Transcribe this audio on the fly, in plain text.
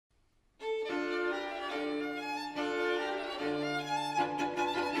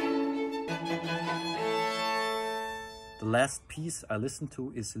last piece I listened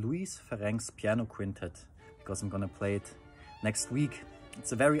to is Louise Ferenc's Piano Quintet, because I'm gonna play it next week.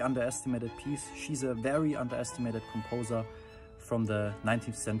 It's a very underestimated piece. She's a very underestimated composer from the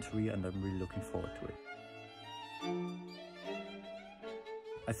 19th century, and I'm really looking forward to it.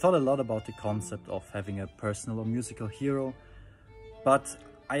 I thought a lot about the concept of having a personal or musical hero, but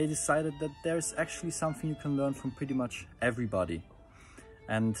I decided that there's actually something you can learn from pretty much everybody.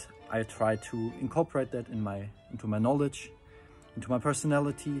 And I try to incorporate that into my knowledge, into my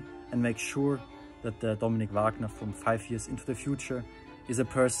personality, and make sure that the Dominik Wagner from 5 years into the future is a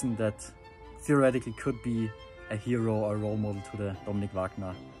person that theoretically could be a hero or a role model to the Dominik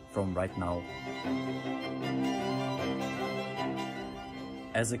Wagner from right now.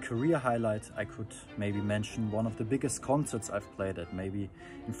 As a career highlight, I could maybe mention one of the biggest concerts I've played at, maybe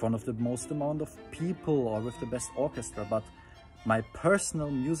in front of the most amount of people or with the best orchestra, but my personal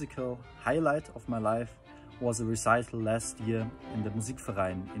musical highlight of my life was a recital last year in the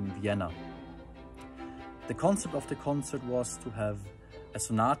Musikverein in Vienna. The concept of the concert was to have a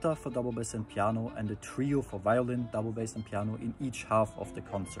sonata for double bass and piano and a trio for violin, double bass and piano in each half of the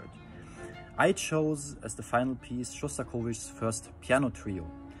concert. I chose as the final piece Shostakovich's first piano trio.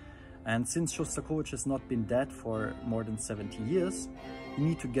 And since Shostakovich has not been dead for more than 70 years, you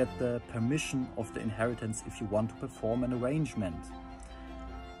need to get the permission of the inheritance if you want to perform an arrangement.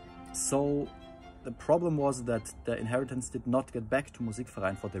 So the problem was that the inheritance did not get back to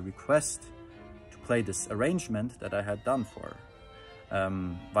Musikverein for the request to play this arrangement that I had done for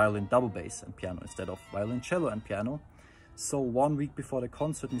violin, double bass and piano instead of violin, cello and piano. So 1 week before the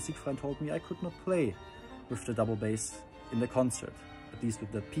concert, Musikverein told me I could not play with the double bass in the concert, at least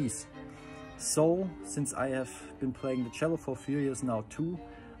with that piece. So, since I have been playing the cello for a few years now too,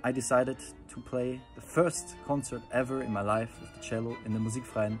 I decided to play the first concert ever in my life with the cello in the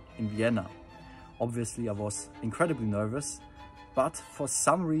Musikverein in Vienna. Obviously I was incredibly nervous, but for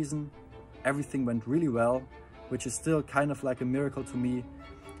some reason everything went really well, which is still kind of like a miracle to me,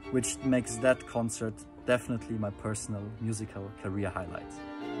 which makes that concert definitely my personal musical career highlight.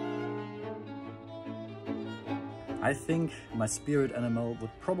 I think my spirit animal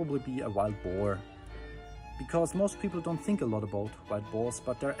would probably be a wild boar, because most people don't think a lot about wild boars,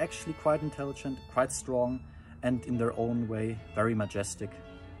 but they're actually quite intelligent, quite strong, and in their own way very majestic,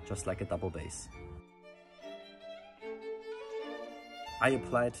 just like a double bass. I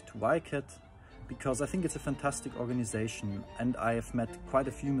applied to YCAT because I think it's a fantastic organization, and I have met quite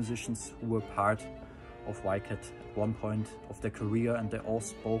a few musicians who were part of YCAT at one point of their career, and they all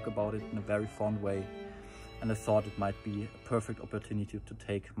spoke about it in a very fond way. And I thought it might be a perfect opportunity to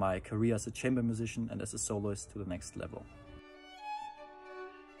take my career as a chamber musician and as a soloist to the next level.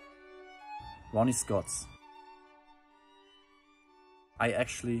 Ronnie Scott's. I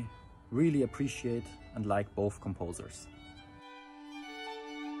actually really appreciate and like both composers.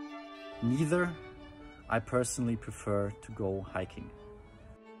 Neither. I personally prefer to go hiking.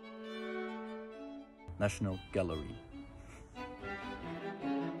 National Gallery.